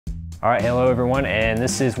All right, hello everyone, and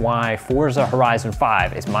this is why Forza Horizon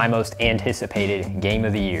 5 is my most anticipated game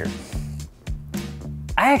of the year.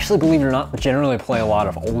 I actually, believe it or not, generally play a lot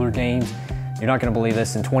of older games. You're not gonna believe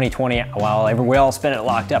this, in 2020, while we all spent it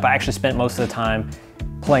locked up, I actually spent most of the time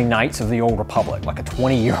playing Knights of the Old Republic, like a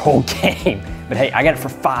 20-year-old game. But hey, I got it for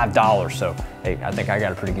 $5, so hey, I think I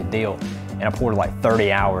got a pretty good deal. And I poured like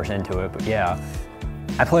 30 hours into it, but yeah.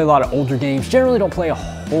 I play a lot of older games, generally don't play a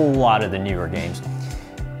whole lot of the newer games.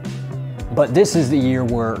 But this is the year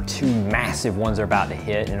where two massive ones are about to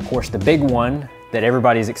hit. And of course, the big one that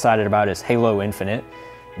everybody's excited about is Halo Infinite,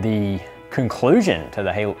 the conclusion to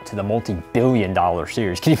the multi-billion-dollar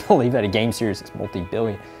series. Can you believe that a game series is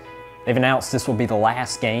multi-billion? They've announced this will be the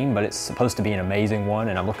last game, but it's supposed to be an amazing one,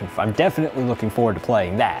 and I'm definitely looking forward to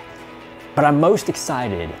playing that. But I'm most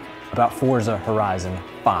excited about Forza Horizon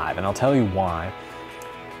 5, and I'll tell you why.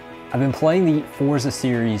 I've been playing the Forza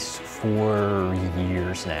series for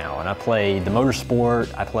years now, and I played the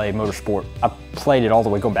Motorsport, I played it all the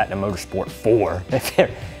way going back to Motorsport 4.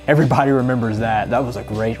 Everybody remembers that. That was a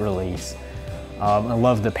great release. I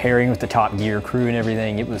love the pairing with the Top Gear crew and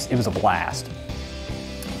everything. It was a blast.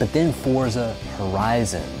 But then Forza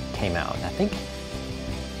Horizon came out, and I think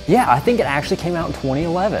it actually came out in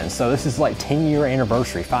 2011. So this is like 10-year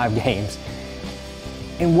anniversary, 5 games.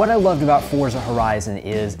 And what I loved about Forza Horizon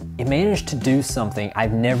is it managed to do something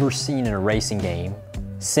I've never seen in a racing game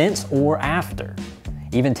since or after.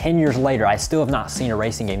 Even 10 years later, I still have not seen a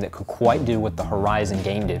racing game that could quite do what the Horizon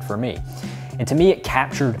game did for me. And to me, it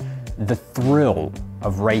captured the thrill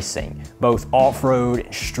of racing, both off-road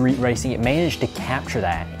and street racing. It managed to capture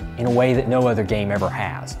that in a way that no other game ever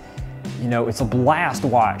has. You know, it's a blast to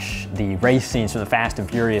watch the race scenes from the Fast and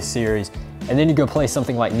Furious series, and then you go play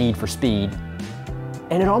something like Need for Speed,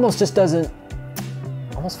 and it almost just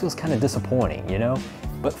almost feels kind of disappointing, you know?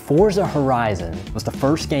 But Forza Horizon was the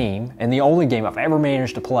first game, and the only game I've ever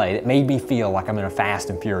managed to play, that made me feel like I'm in a Fast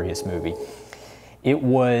and Furious movie. It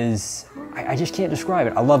was, I just can't describe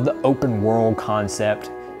it. I love the open world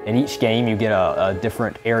concept. In each game, you get a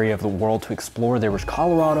different area of the world to explore. There was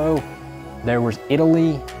Colorado, there was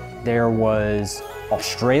Italy, there was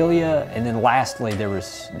Australia, and then lastly, in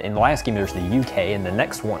the last game, there was the UK, and the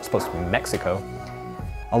next one is supposed to be Mexico.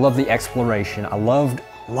 I love the exploration. I loved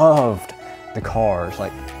the cars.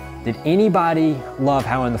 Like, did anybody love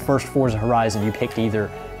how in the first Forza Horizon you picked either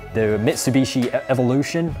the Mitsubishi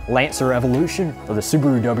Evolution, Lancer Evolution, or the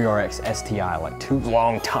Subaru WRX STI, like two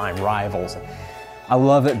long-time rivals? I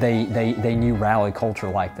love that they knew rally culture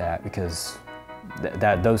like that, because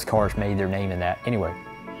those cars made their name in that. Anyway,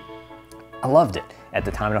 I loved it at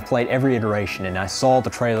the time, and I've played every iteration, and I saw the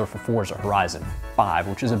trailer for Forza Horizon 5,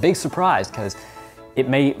 which is a big surprise because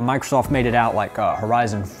Microsoft made it out like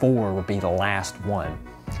Horizon 4 would be the last one.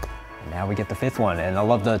 And now we get the 5th one, and I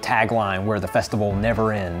love the tagline where the festival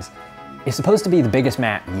never ends. It's supposed to be the biggest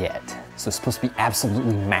map yet, so it's supposed to be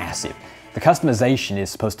absolutely massive. The customization is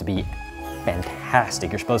supposed to be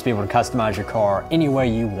fantastic. You're supposed to be able to customize your car any way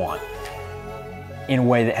you want, in a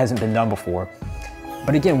way that hasn't been done before.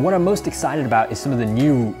 But again, what I'm most excited about is some of the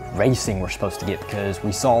new racing we're supposed to get, because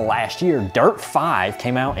we saw last year, Dirt 5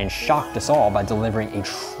 came out and shocked us all by delivering a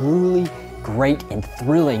truly great and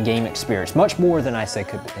thrilling game experience, much more than I said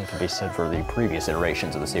could be said for the previous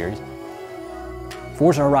iterations of the series.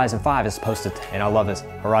 Forza Horizon 5 is supposed to, and I love this,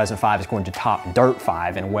 Horizon 5 is going to top Dirt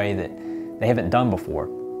 5 in a way that they haven't done before.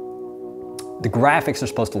 The graphics are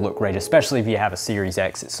supposed to look great, especially if you have a Series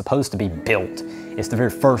X. It's supposed to be built. It's the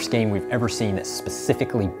very first game we've ever seen that's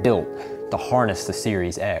specifically built to harness the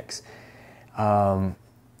Series X. All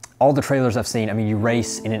the trailers I've seen, I mean, you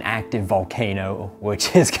race in an active volcano,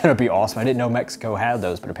 which is gonna be awesome. I didn't know Mexico had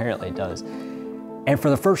those, but apparently it does. And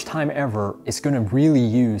for the first time ever, it's gonna really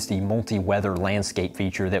use the multi-weather landscape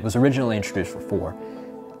feature that was originally introduced for 4.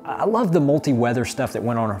 I love the multi-weather stuff that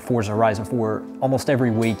went on Forza Horizon 4. Almost every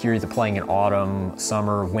week you're either playing in autumn,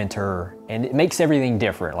 summer, winter, and it makes everything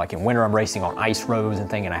different. Like in winter I'm racing on ice roads and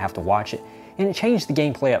thing, and I have to watch it. And it changed the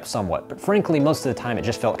gameplay up somewhat, but frankly most of the time it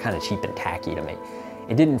just felt kind of cheap and tacky to me.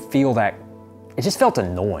 It didn't feel that, it just felt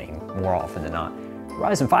annoying more often than not.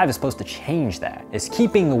 Horizon 5 is supposed to change that. It's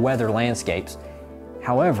keeping the weather landscapes.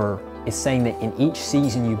 However, it's saying that in each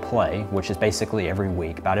season you play, which is basically every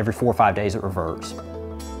week, about every 4 or 5 days it reverts,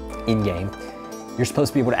 in-game, you're supposed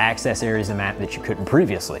to be able to access areas of the map that you couldn't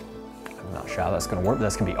previously. I'm not sure how that's gonna work, but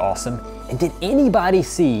that's gonna be awesome. And did anybody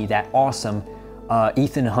see that awesome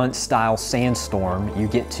Ethan Hunt style sandstorm you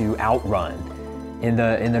get to outrun in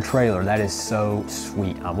the trailer? That is so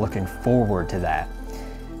sweet. I'm looking forward to that.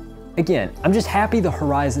 Again, I'm just happy the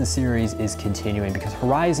Horizon series is continuing, because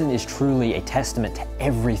Horizon is truly a testament to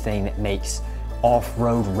everything that makes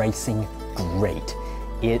off-road racing great.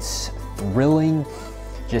 It's thrilling,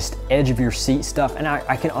 just edge of your seat stuff. And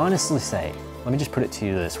I can honestly say, let me just put it to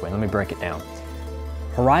you this way, let me break it down.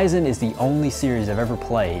 Horizon is the only series I've ever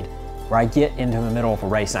played where I get into the middle of a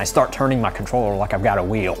race and I start turning my controller like I've got a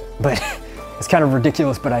wheel. But it's kind of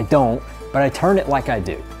ridiculous, but I don't. But I turn it like I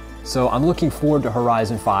do. So I'm looking forward to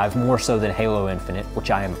Horizon 5 more so than Halo Infinite,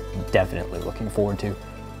 which I am definitely looking forward to.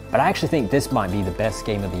 But I actually think this might be the best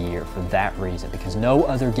game of the year for that reason, because no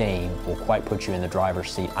other game will quite put you in the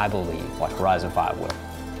driver's seat, I believe, like Horizon 5 will.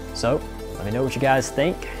 So let me know what you guys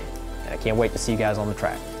think, and I can't wait to see you guys on the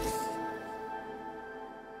track.